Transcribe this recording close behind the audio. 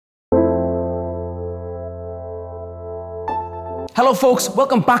Hello folks,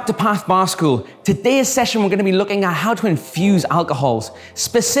 welcome back to Path Bar School. Today's session we're going to be looking at how to infuse alcohols,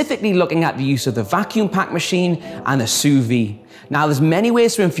 specifically looking at the use of the vacuum pack machine and the Sous Vide. Now there's many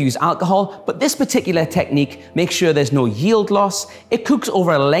ways to infuse alcohol, but this particular technique makes sure there's no yield loss. It cooks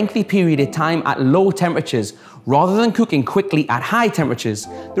over a lengthy period of time at low temperatures, rather than cooking quickly at high temperatures.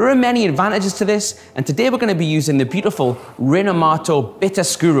 There are many advantages to this, and today we're going to be using the beautiful Rinomato bitter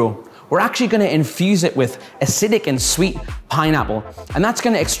Scuro. We're actually going to infuse it with acidic and sweet pineapple, and that's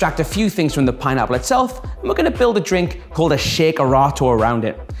going to extract a few things from the pineapple itself, and we're going to build a drink called a shakerato around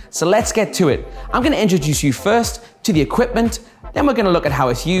it. So let's get to it. I'm going to introduce you first to the equipment, then we're going to look at how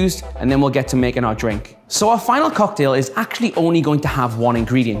it's used, and then we'll get to making our drink. So our final cocktail is actually only going to have one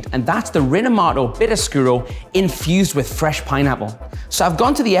ingredient, and that's the Rinomato bitter Scuro infused with fresh pineapple. So I've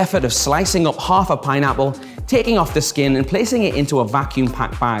gone to the effort of slicing up half a pineapple, taking off the skin and placing it into a vacuum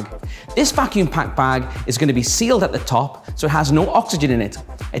pack bag. This vacuum pack bag is going to be sealed at the top, so it has no oxygen in it.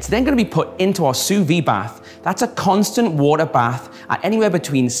 It's then going to be put into our sous vide bath. That's a constant water bath at anywhere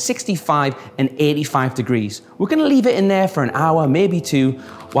between 65 and 85 degrees. We're going to leave it in there for an hour, maybe two,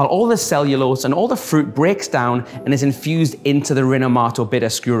 while all the cellulose and all the fruit breaks down and is infused into the Rinomato bitter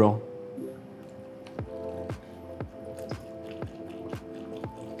Scuro.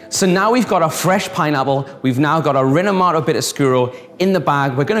 So now we've got our fresh pineapple, we've now got our Rinomato bitter Scuro in the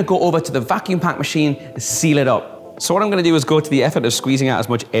bag. We're going to go over to the vacuum pack machine and seal it up. So what I'm going to do is go to the effort of squeezing out as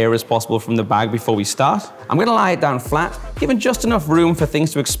much air as possible from the bag before we start. I'm going to lie it down flat, giving just enough room for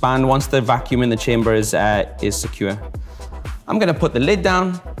things to expand once the vacuum in the chamber is secure. I'm going to put the lid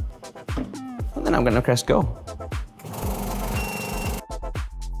down, and then I'm going to press go.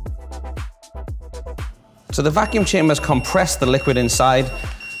 So the vacuum chamber has compressed the liquid inside,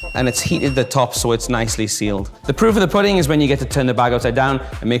 and it's heated the top so it's nicely sealed. The proof of the pudding is when you get to turn the bag upside down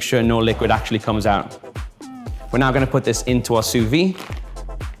and make sure no liquid actually comes out. We're now going to put this into our sous vide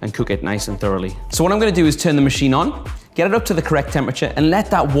and cook it nice and thoroughly. So what I'm going to do is turn the machine on, get it up to the correct temperature, and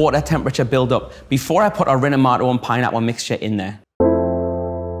let that water temperature build up before I put our Rinomato and pineapple mixture in there.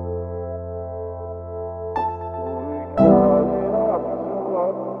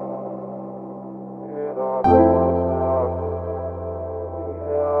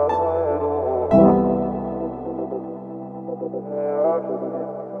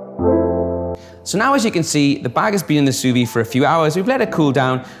 So now, as you can see, the bag has been in the sous vide for a few hours. We've let it cool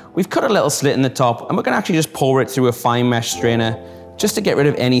down. We've cut a little slit in the top, and we're going to actually just pour it through a fine mesh strainer just to get rid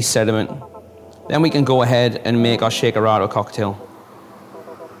of any sediment. Then we can go ahead and make our shakerato cocktail.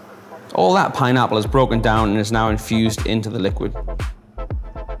 All that pineapple is broken down and is now infused into the liquid.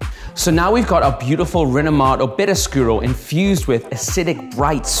 So now we've got our beautiful Rinomato bitter Scuro infused with acidic,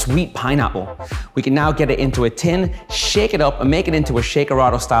 bright, sweet pineapple. We can now get it into a tin, shake it up, and make it into a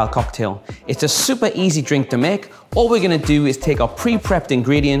shakerato style cocktail. It's a super easy drink to make. All we're gonna do is take our pre-prepped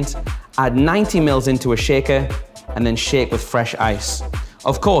ingredient, add 90 ml into a shaker, and then shake with fresh ice.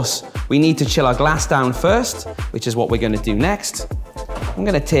 Of course, we need to chill our glass down first, which is what we're gonna do next. I'm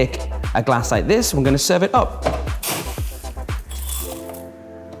gonna take a glass like this, and we're gonna serve it up.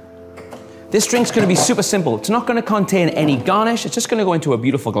 This drink's going to be super simple. It's not going to contain any garnish. It's just going to go into a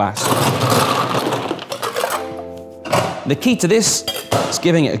beautiful glass. The key to this is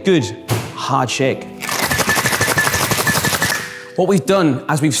giving it a good hard shake. What we've done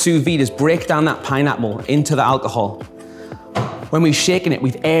as we've sous vide is break down that pineapple into the alcohol. When we've shaken it,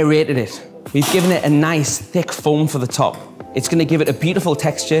 we've aerated it. We've given it a nice thick foam for the top. It's going to give it a beautiful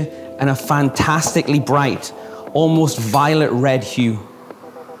texture and a fantastically bright, almost violet red hue.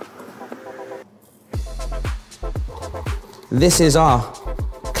 This is our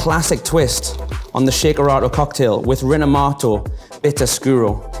classic twist on the shakerato cocktail with Rinomato bitter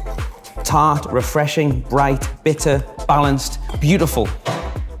Scuro. Tart, refreshing, bright, bitter, balanced, beautiful.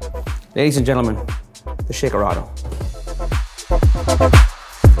 Ladies and gentlemen, the shakerato.